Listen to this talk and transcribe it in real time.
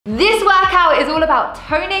about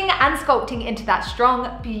toning and sculpting into that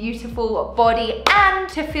strong, beautiful body and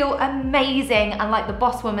to feel amazing and like the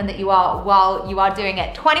boss woman that you are while you are doing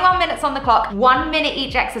it. 21 minutes on the clock, 1 minute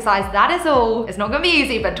each exercise, that is all. It's not gonna be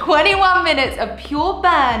easy, but 21 minutes of pure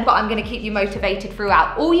burn, but I'm gonna keep you motivated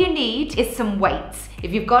throughout. All you need is some weights.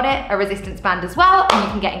 If you've got it, a resistance band as well, and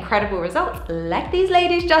you can get incredible results like these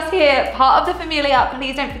ladies just here, part of the Familia.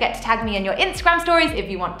 Please don't forget to tag me in your Instagram stories if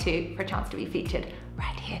you want to, for a chance to be featured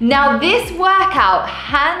right here. Now this workout,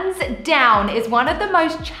 hands down, is one of the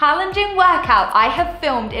most challenging workouts I have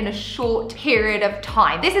filmed in a short period of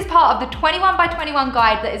time. This is part of the 21 by 21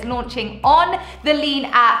 guide that is launching on the Lean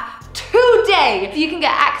app today. So you can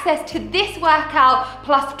get access to this workout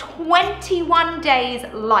plus 21 days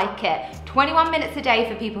like it. 21 minutes a day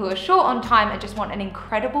for people who are short on time and just want an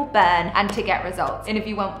incredible burn and to get results. And if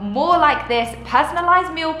you want more like this,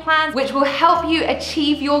 personalized meal plans, which will help you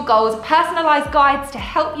achieve your goals, personalized guides to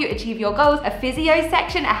help you achieve your goals, a physio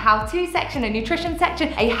section, a how-to section, a nutrition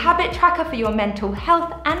section, a habit tracker for your mental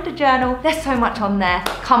health, and a journal. There's so much on there.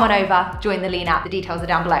 Come on over, join the Lean app. The details are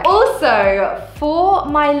down below. Also, for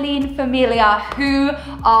my Lean Familia who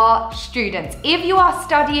are students, if you are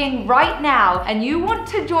studying right now and you want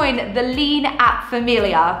to join the Lean app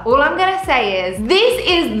Familia, all I'm gonna say is this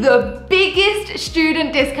is the biggest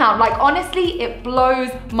student discount. Like honestly, it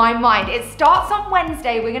blows my mind. It starts on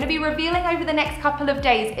Wednesday. We're gonna be revealing over the next couple of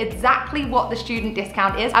days exactly what the student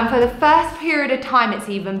discount is. And for the first period of time, it's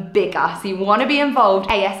even bigger. So you wanna be involved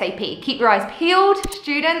ASAP. Keep your eyes peeled,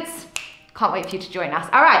 students. Can't wait for you to join us.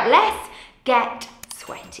 All right, let's get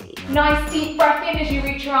sweaty. Nice deep breath in as you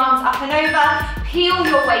reach your arms up and over. Peel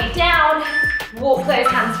your way down. Walk those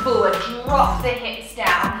hands forward, drop the hips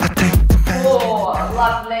down. Oh,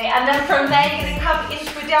 lovely. And then from there, you're gonna come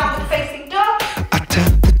into a downward facing dog.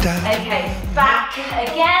 Okay, back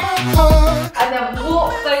again. And then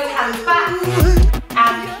walk those hands back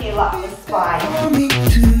and peel up the spine.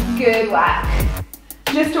 Good work.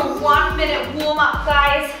 Just a 1 minute warm up,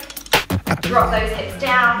 guys. Drop those hips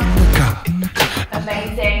down.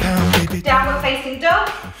 Amazing. Downward facing dog.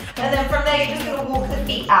 And then from there, you're just gonna walk the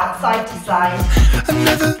feet out side to side. I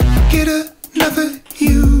never get another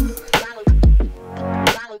you.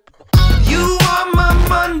 You are my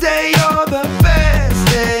Monday, you're the best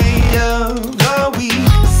day of the week.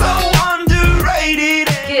 So underrated.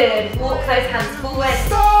 Good. Walk those hands forward.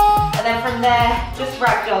 And then from there, just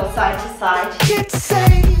ragdoll side to side. Can't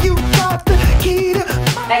say you got the key to.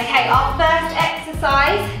 Okay, our first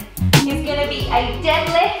exercise is gonna be a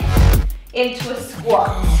deadlift into a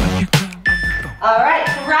squat. All right,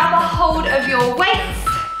 grab a hold of your weights.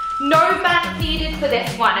 No band needed for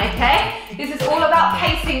this one, okay? This is all about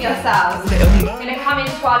pacing yourselves. We're gonna come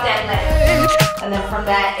into our deadlift, and then from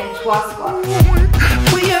there into our squat.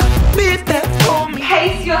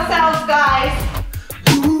 Pace yourselves, guys.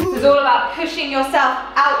 This is all about pushing yourself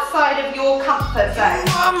outside of your comfort zone.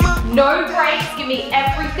 No breaks, give me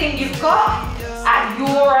everything you've got at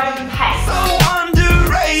your own pace. So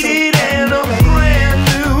underrated and a brand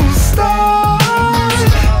new start.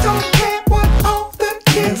 Don't care what all the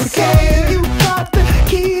kids say. You got the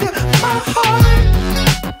key to my heart.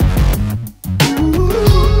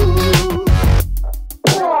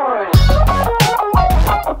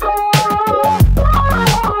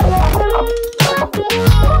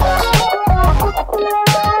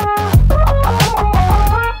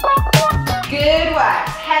 Good work.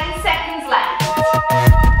 10 seconds left.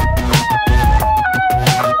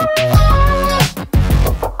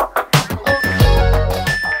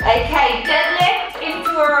 Okay, deadlift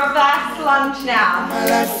into a reverse lunge now.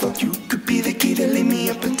 I thought you could be the key to lead me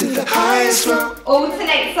up into the highest road.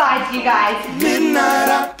 Alternate sides, you guys.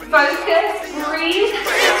 Midnight, Focus, breathe,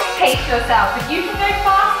 pace yourself. If you can go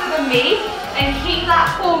faster than me and keep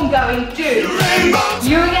that form going, do.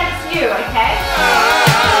 You against you, okay?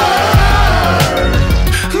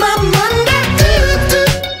 my Monday.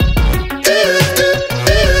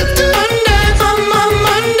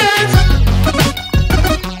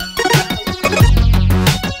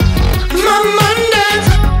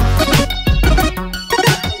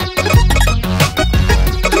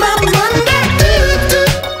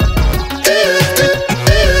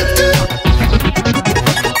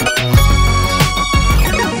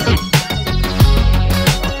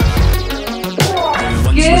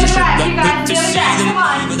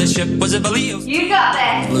 You got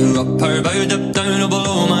this. Blew up her bow, up down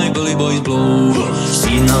below my bully boys blow.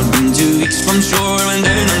 Seen I've been 2 weeks from shore and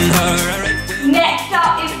down on her. Next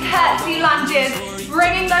up is curtsy lunges.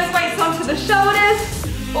 Bringing those weights onto the shoulders,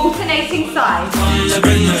 alternating sides.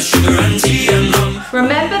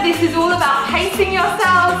 Remember, this is all about pacing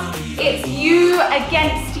yourselves. It's you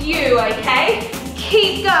against you, okay?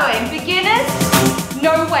 keep going. Beginners,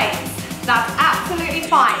 no weights. That's absolutely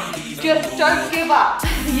fine. Just don't give up.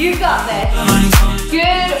 You got this.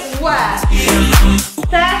 Good work.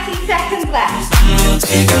 30 seconds left.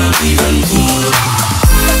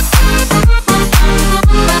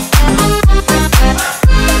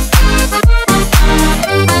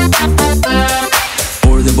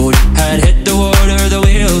 Before the boat had hit the water, the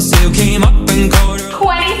whale sail came up and caught her.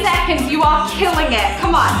 20 seconds, you are killing it.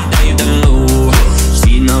 Come on. Dived down low.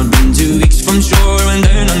 She'd not been 2 weeks from shore when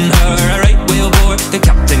down on her a right whale bore. The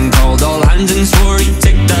captain called all hands and swore he'd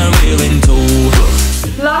take that whale in tow.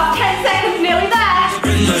 Last 10 seconds, nearly there.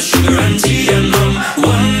 Bring the sugar and tea and rum.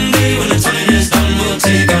 One day when the time is done, we'll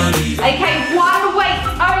take our leave. Okay, one weight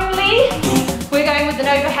only. We're going with an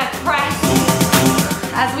overhead press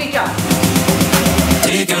as we jump.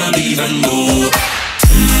 Take our leave and go.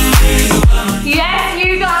 Yes,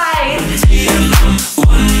 you guys.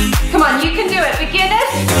 Come on, you can do it.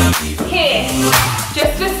 Beginners, here.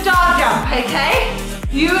 Just a star jump, okay?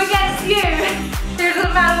 You against you. It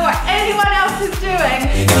doesn't matter what anyone else is doing.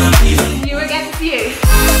 You against you.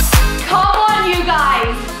 Come on, you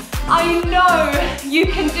guys. I know you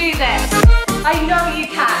can do this. I know you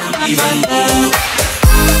can.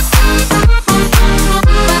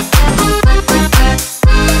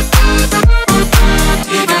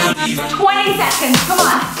 20 seconds, come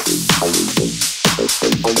on.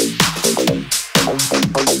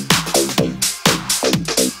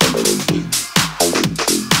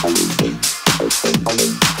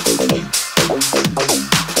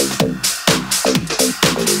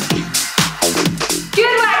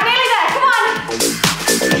 Good work, nearly there, come on.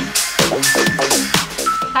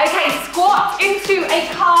 Okay, squat into a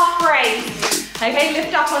calf raise. Okay,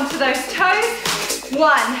 lift up onto those toes.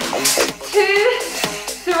 1, 2,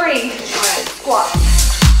 3. Squat.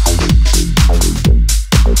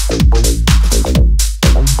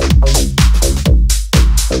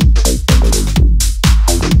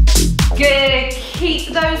 Good.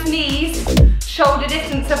 Keep those knees shoulder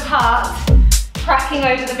distance apart, tracking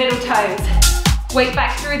over the middle toes. Weight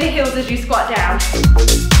back through the heels as you squat down.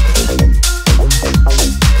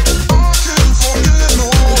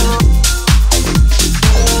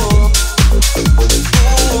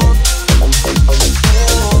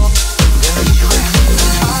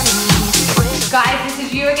 Guys, this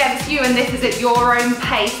is you against you and this is at your own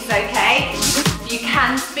pace, okay? You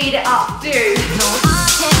can speed it up, do.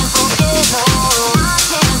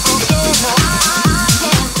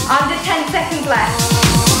 Under 10 seconds left.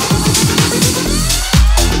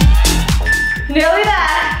 Nearly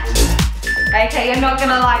there. Okay, you're not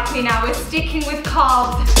gonna like me now. We're sticking with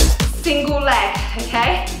calves, single leg,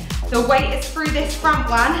 okay? The weight is through this front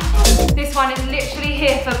one. This one is literally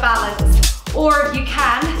here for balance. Or if you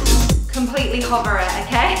can, completely hover it,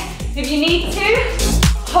 okay? If you need to,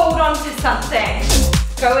 hold on to something.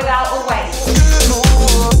 Go without a weight.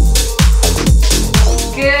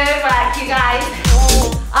 Good work, you guys.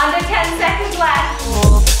 Under 10 seconds left.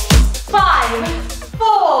 5,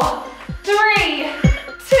 4, 3,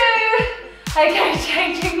 2. Okay,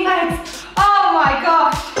 changing legs. Oh my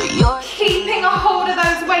gosh. Keeping a hold of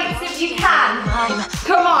those weights if you can.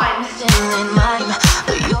 Come on.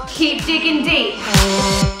 Keep digging deep.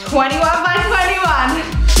 21 by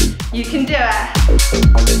 21. You can do it.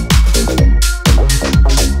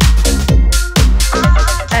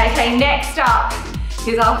 Okay, next up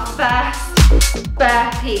is our first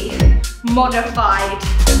burpee, modified.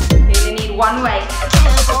 You need one weight.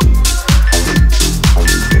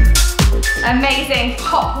 Amazing,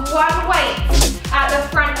 pop one weight at the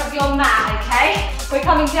front of your mat, okay? We're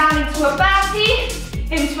coming down into a burpee,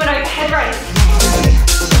 into an overhead raise.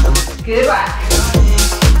 Good work.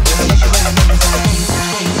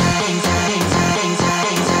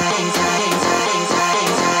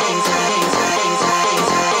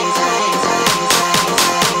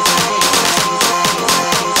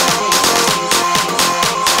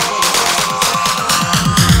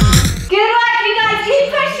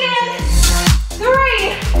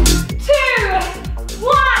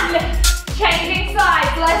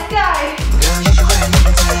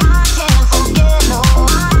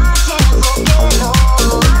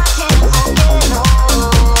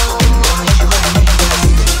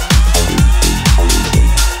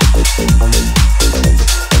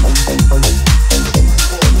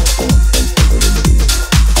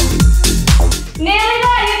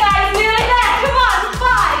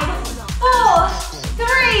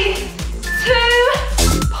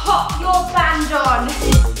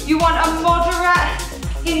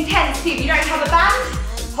 Intensity. If you don't have a band,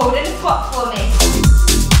 hold in a squat for me.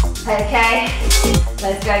 Okay,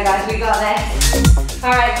 let's go guys, we got this.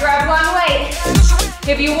 All right, grab one weight.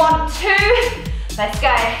 If you want 2, let's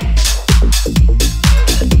go.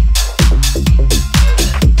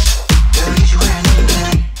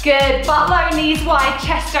 Good, butt low, knees wide,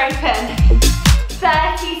 chest open.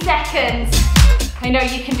 30 seconds. I know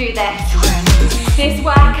you can do this. This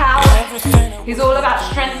workout is all about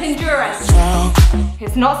strength endurance.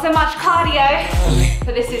 It's not so much cardio,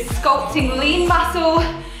 but this is sculpting lean muscle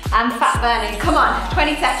and fat burning. Come on,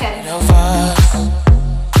 20 seconds.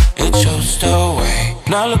 It chose the way.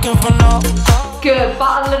 Not looking for no. Good,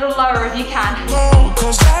 but a little lower if you can.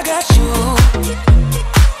 Cause I got you.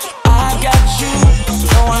 I got you.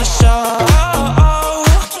 Don't wanna show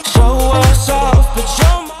us off, but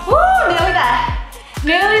you're woo, nearly there.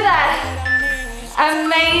 Nearly there.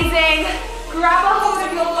 Amazing. Grab a hold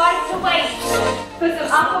of your lighter weight. Put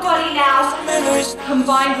some upper body now,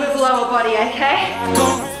 combined with lower body, okay?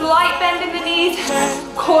 Slight bend in the knees,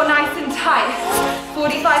 core nice and tight.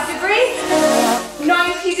 45 degrees,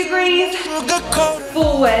 90 degrees,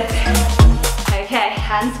 forward. Okay,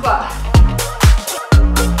 hand squat.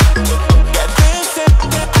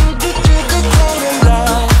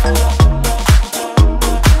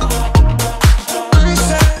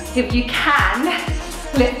 If you can,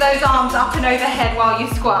 lift those arms up and overhead while you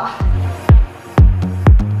squat.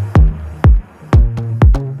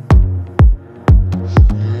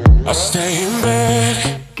 I stay in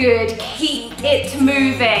bed. Good, keep it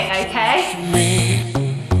moving, okay? Me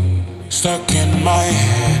stuck in my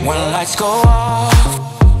head. When lights go off,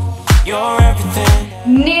 you're everything.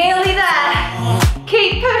 Nearly there.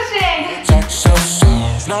 Keep pushing. Touch so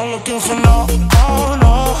soft. Not looking for no.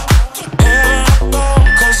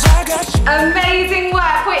 Cause I got you. Amazing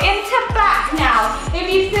work. We're into back now. If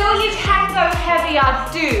you feel you can go heavier,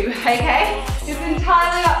 do, okay? It's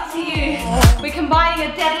entirely up to you. We're combining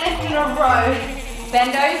a deadlift and a row.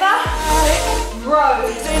 Bend over, row,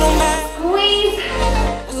 squeeze,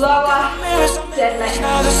 lower, deadlift.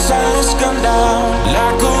 Now the sun's come down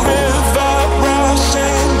like a river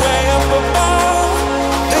rushing way up above.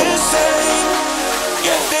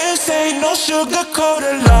 This ain't no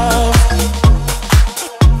sugar-coated love.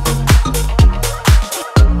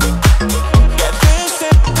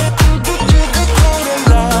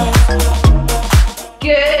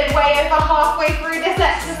 Good, way over halfway through this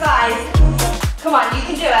exercise. Come on, you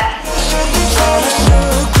can do it.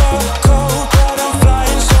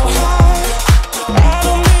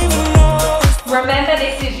 Remember,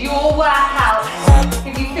 this is your workout.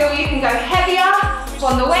 If you feel you can go heavier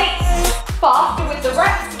on the weights, faster with the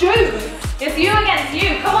reps, do. It's you against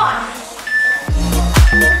you, come on.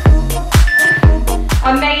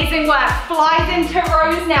 Amazing work, flies into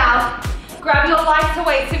rows now. Grab your lighter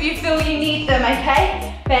weights if you feel you need them,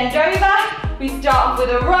 okay? Bend over, we start off with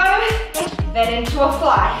a row, then into a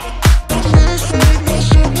fly.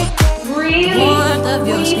 Really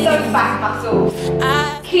squeeze those back muscles.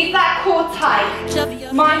 Keep that core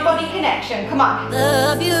tight. Mind-body connection, come on.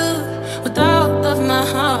 Love you with all of my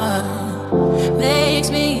heart. Makes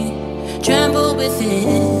me tremble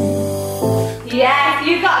within. Yes,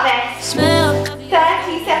 you got this. Smell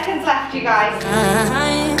 30 seconds left, you guys.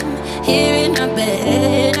 I'm here in my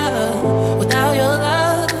bed. Without your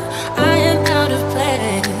love, I am out of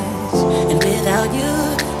place. And without you,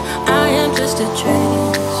 I am just a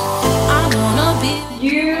trace. I wanna be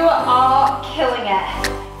You are killing it.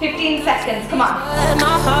 15 seconds, come on. what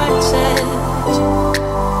my heart says.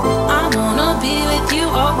 I wanna be with you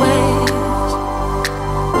always.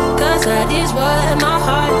 Cause that is what my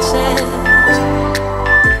heart says.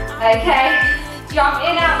 Okay, jump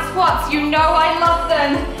in out squats. You know I love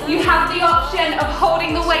them. You have the option of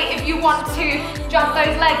holding the weight if you want to. Jump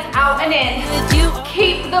those legs out and in. With you,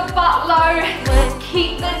 Keep the butt low,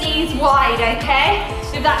 keep the knees wide, okay?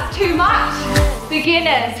 If that's too much,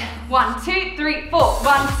 beginners. 1, 2, 3, 4.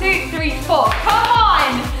 1, 2, 3, 4. Come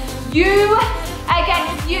on! You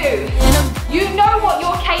against you. You know what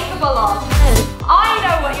you're capable of. I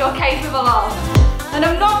know what you're capable of. And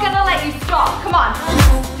I'm not gonna let you stop. Come on.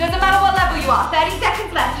 Doesn't matter what level you are. 30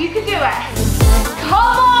 seconds left. You can do it.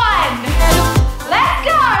 Come on! Let's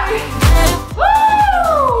go!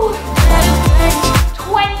 Woo!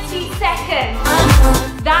 20 seconds.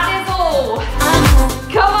 That is all.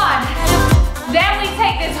 Come on. Then we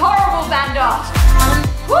take this horrible band off.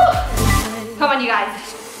 Woo! Come on, you guys.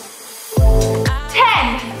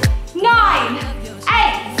 10, 9, 8,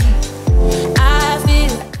 I feel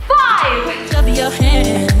 5. love your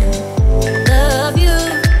hand. Love you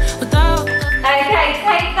with all. Okay,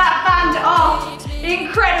 take that band off.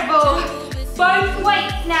 Incredible. Both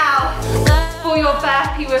weights now for your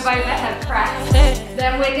burpee with overhead press.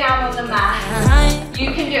 Then we're down on the mat.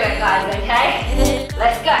 You can do it, guys, okay?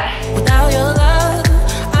 Let's go. Without your love,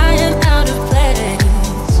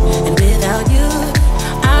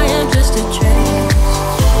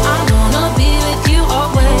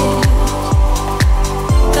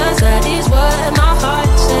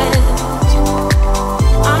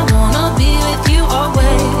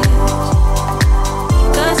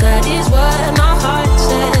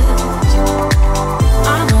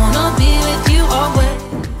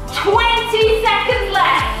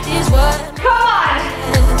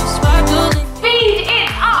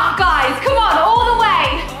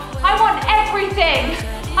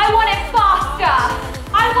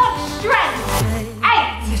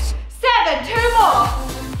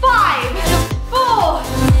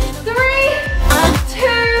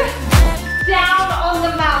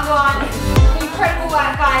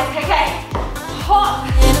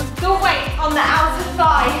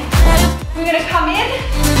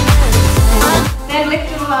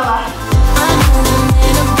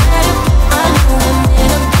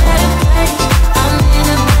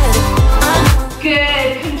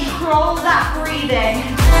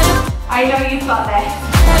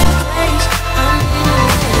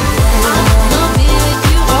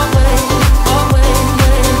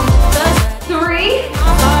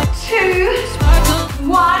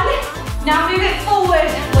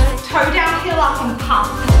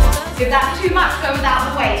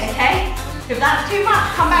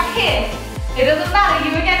 matter,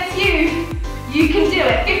 you against you. You can do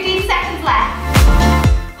it. 15 seconds left.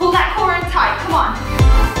 Pull that core in tight, come on.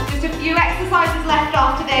 Just a few exercises left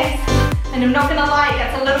after this. And I'm not gonna lie, it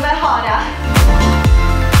gets a little bit harder.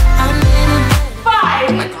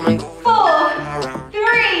 5, 4,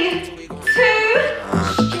 3,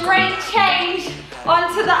 2, straight change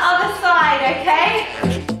onto the other side, okay?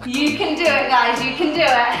 You can do it, guys, you can do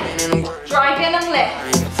it. Drive in and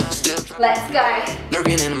lift. Let's go.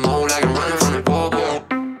 Lurking in the mold like I'm running from the ball.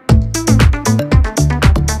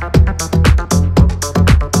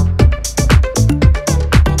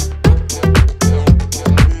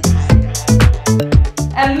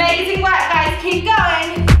 Amazing work, guys. Keep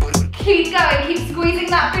going. Keep going. Keep squeezing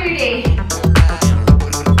that booty.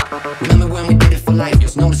 Remember when we did it for life?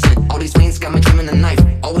 Just noticing all these veins got me trimming the knife.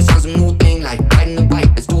 Always sounds a new thing like riding the bike.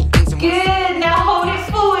 Let's do things. Good. Now hold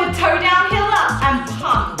it forward. Toe down, heel up, and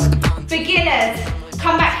pump. Beginners,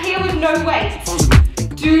 come back here with no weight.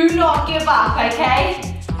 Do not give up,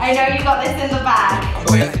 okay? I know you got this in the bag.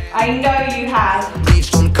 I know you have.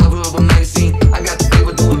 Bleached on the cover of a magazine. I got the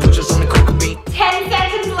flavor doing push-ups on the coca bean. 10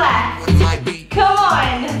 seconds left. It might be. Come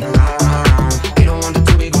on. They don't want it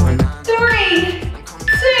to be going. 3,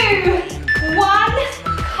 2, 1.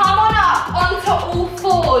 Come on up onto all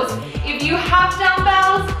fours. If you have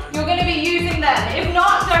dumbbells, you're going to be using them. If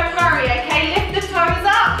not, don't worry, okay? Lift the toes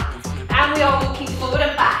up, and we are walking forward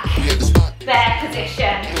and back. Bear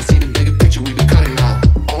position. Can't see the bigger picture we be cutting out.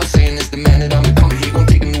 All I'm saying is the man that I'm becoming. He gon'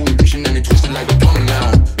 take a new edition and it twisted like a plumbing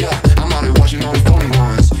now. Yeah, I'm out here watching all these phony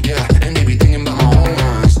ones. Yeah, and they be thinking about my own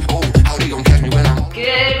runs. Oh, how they gon' catch me when I'm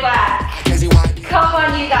Good work. crazy white. Come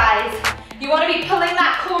on, you guys. You want to be pulling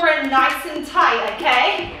that core in nice and tight,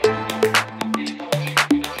 okay?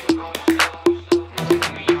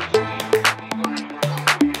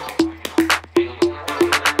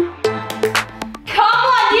 Come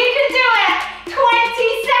on, you can do it. 20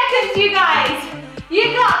 seconds, you guys. You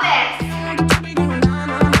got this.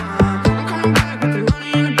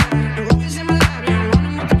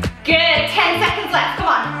 Good. 10 seconds left. Come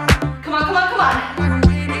on. Come on, come on, come on.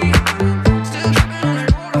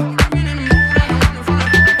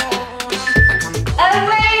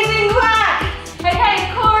 Amazing work! Okay,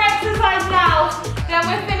 core exercise now. Then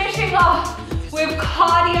we're finishing off with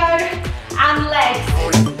cardio and legs.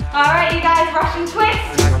 Alright, you guys, Russian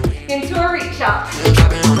twist into a reach up.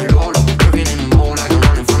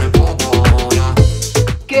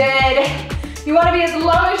 Good. You want to be as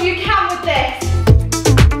low as you can with this.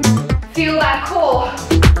 Feel that core.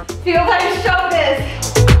 Feel those shoulders.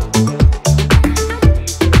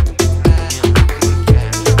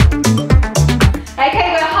 Okay,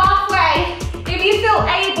 we're halfway. If you feel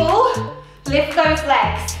able, lift those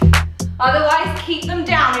legs. Otherwise, keep them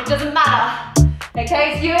down, it doesn't matter.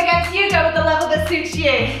 Okay, it's you against you, go with the level that suits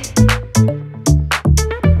you.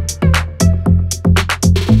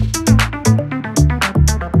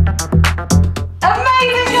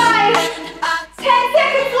 Amazing, guys! 10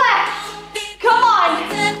 seconds left. Come on.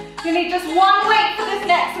 You need just one weight for this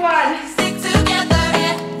next one. 2,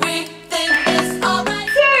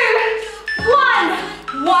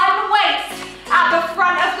 1. One weight at the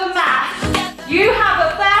front of the mat. You have a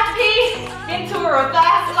burpee into a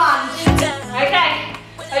reverse lunge. Okay,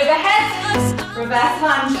 overhead, reverse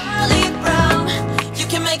lunge. You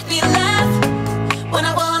can make me laugh when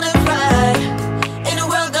I wanna cry. In a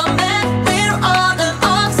world gone mad, we're on an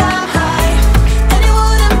all-time high, and it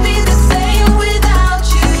wouldn't be the same without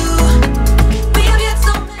you. We have yet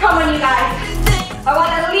so many. Come on, you guys. I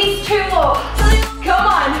want at least 2 more. Come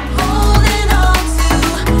on. Holding on to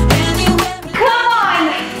anywhere. Come on.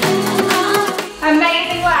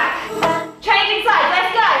 Amazing work. Changing sides,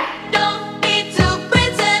 let's go. Don't need to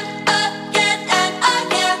pretend again and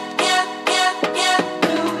again.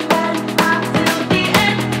 Move until the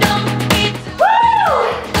end. Don't need to Woo!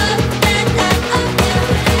 again and again.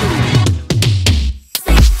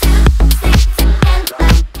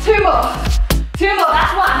 2 more. 2 more,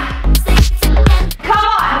 that's 1. Come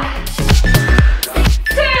on.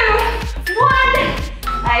 2, 1.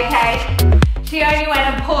 Okay. She only went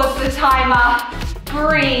and paused the timer.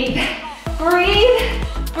 Breathe. Breathe.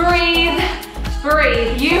 Breathe.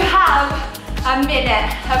 Breathe. You have a minute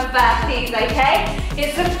of burpees, okay?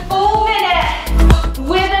 It's a full minute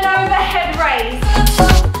with an overhead raise.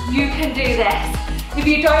 You can do this. If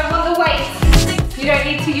you don't want the weights, you don't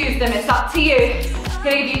need to use them. It's up to you. I'm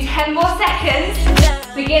gonna give you 10 more seconds.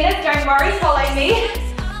 Beginners, don't worry, follow me.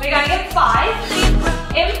 We're going in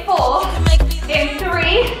 5, in 4, in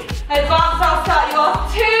 3. Advanced, I'll start you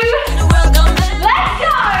off. 2. In a world gone mad, Let's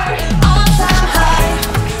go! all-time high,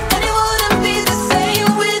 and it wouldn't be the same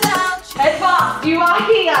without you. Advanced, you are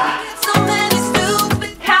here. So many stupid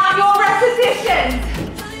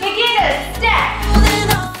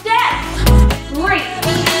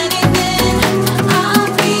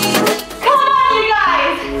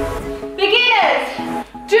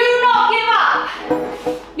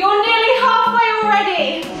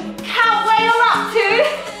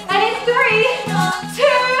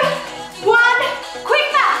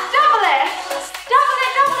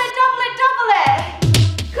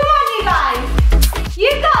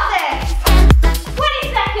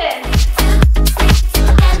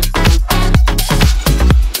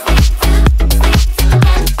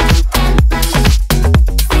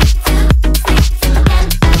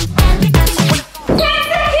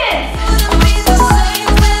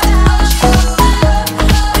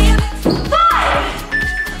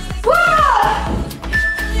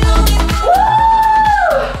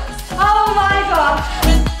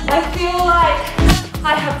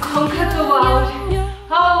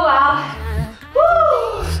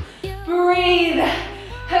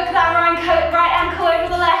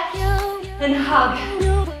and hug.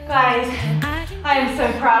 Guys, I am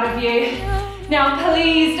so proud of you. Now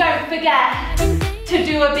please don't forget to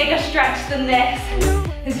do a bigger stretch than this.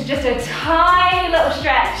 This is just a tiny little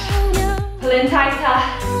stretch. Pull in tighter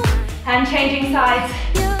and changing sides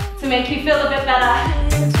to make you feel a bit better.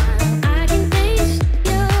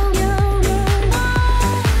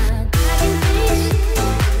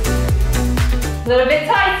 A little bit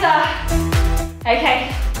tighter.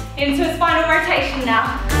 Okay, into a spinal rotation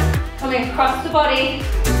now. Coming across the body.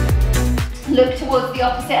 Look towards the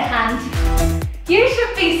opposite hand. You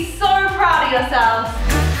should be so proud of yourselves.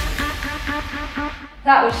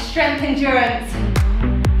 That was strength endurance.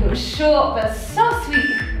 It was short but so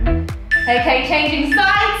sweet. Okay, changing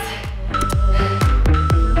sides.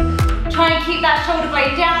 Try and keep that shoulder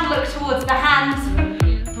blade down. Look towards the hands.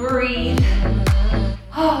 Breathe.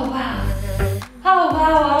 Oh wow. Oh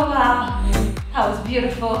wow, oh wow. That was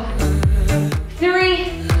beautiful. 3,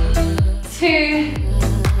 2,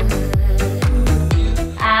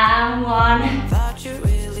 and 1.